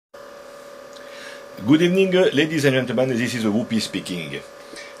Good evening, ladies and gentlemen, this is Whoopi speaking.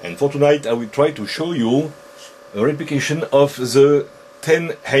 And for tonight I will try to show you a replication of the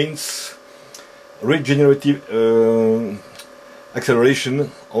Thane Heinz regenerative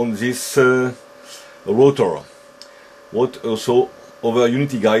acceleration on this rotor. What also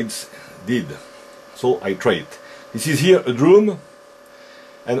Overunityguides did. So I tried. This is here a drum,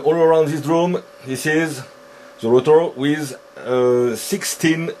 and all around this drum this is the rotor with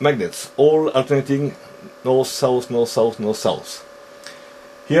 16 magnets, all alternating north, south, north, south, north, south.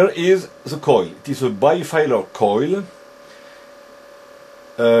 Here is the coil. It is a bifilar coil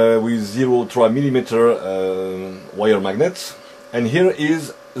with 0.3 mm wire magnets. And here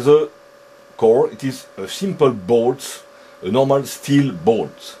is the core. It is a simple bolt, a normal steel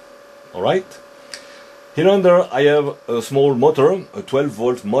bolt. Alright? Here under I have a small motor, a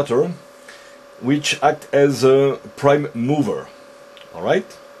 12-volt motor, which acts as a prime mover. Alright?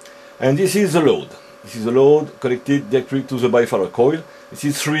 And this is the load. This is the load connected directly to the bifilar coil. This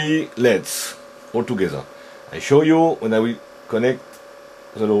is 3 LEDs all together. I show you when I will connect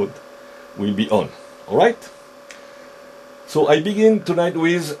the load will be on. Alright? So I begin tonight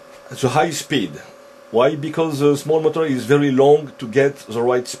with the high speed. Why? Because the small motor is very long to get the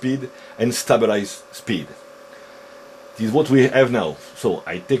right speed and stabilize speed. This is what we have now. So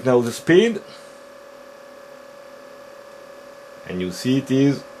I take now the speed, and you see it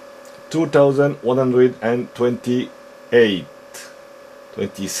is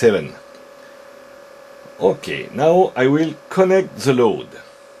 2128.27. Okay, now I will connect the load.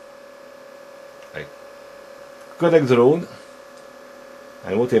 I connect the load,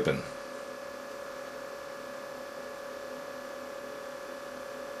 and what happened?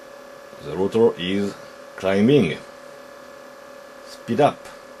 The rotor is climbing. Speed up.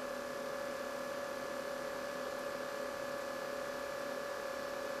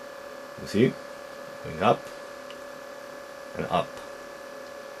 You see, going up and up.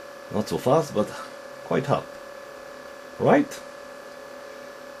 Not so fast, but quite up. Right?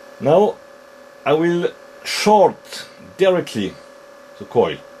 Now I will short directly the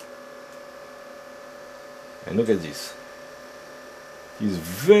coil. And look at this. It is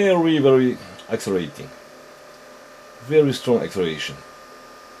very, very accelerating. Very strong acceleration.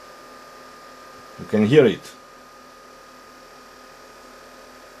 You can hear it.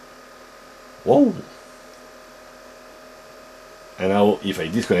 Whoa! And now if I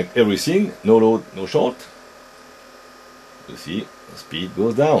disconnect everything, no load, no short, you see the speed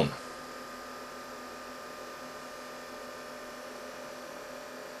goes down.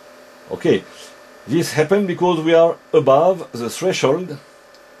 Okay, this happened because we are above the threshold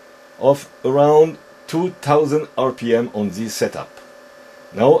of around 2000 RPM on this setup.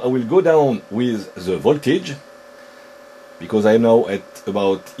 Now I will go down with the voltage, because I am now at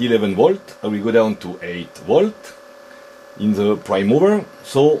about 11 volt. I will go down to 8 volt in the prime mover,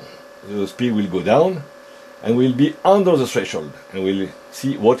 so the speed will go down and will be under the threshold, and we'll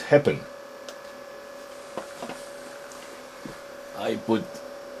see what happened. I put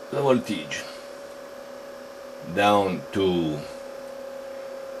the voltage down to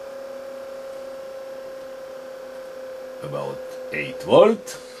about 8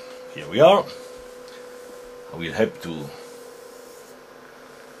 volt. Here we are. I will have to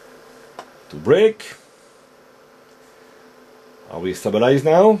brake. Are we stabilized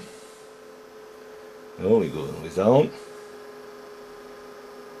now? No, we go down.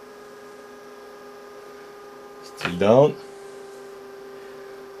 Still down.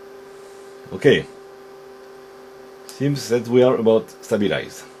 Okay. Seems that we are about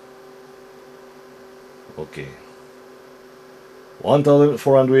stabilized. Okay.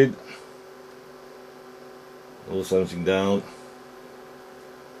 1400. Go something down.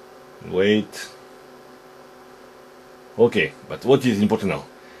 Wait. Okay, but what is important now?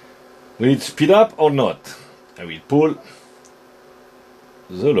 Will it speed up or not? I will pull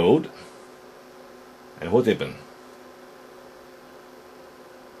the load, and what happened?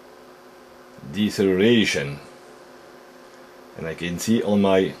 Deceleration. And I can see on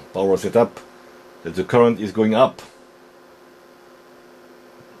my power setup that the current is going up.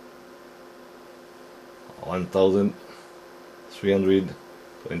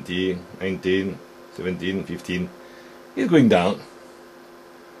 1320, 19, 17, 15 is going down.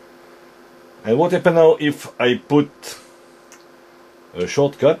 And what happens now if I put a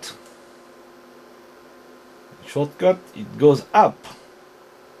shortcut? Shortcut, it goes up.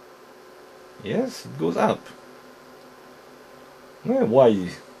 Yes, it goes up. Well,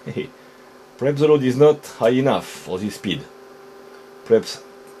 why? Perhaps the load is not high enough for this speed. Perhaps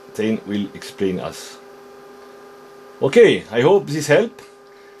Thane will explain us. Okay, I hope this helped.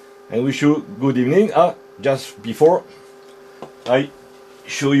 and wish you good evening. Just before I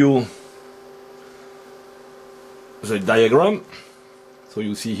show you the diagram, so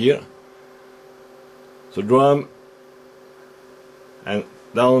you see here the drum and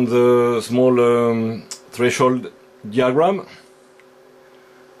down the small threshold diagram,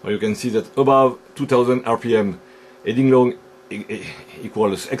 where you can see that above 2000 RPM heading long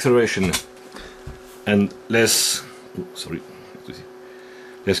equals acceleration and less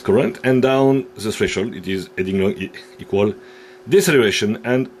current, and down the threshold it is heading long equal deceleration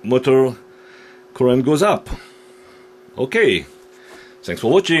and motor current goes up. Okay, thanks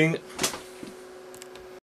for watching.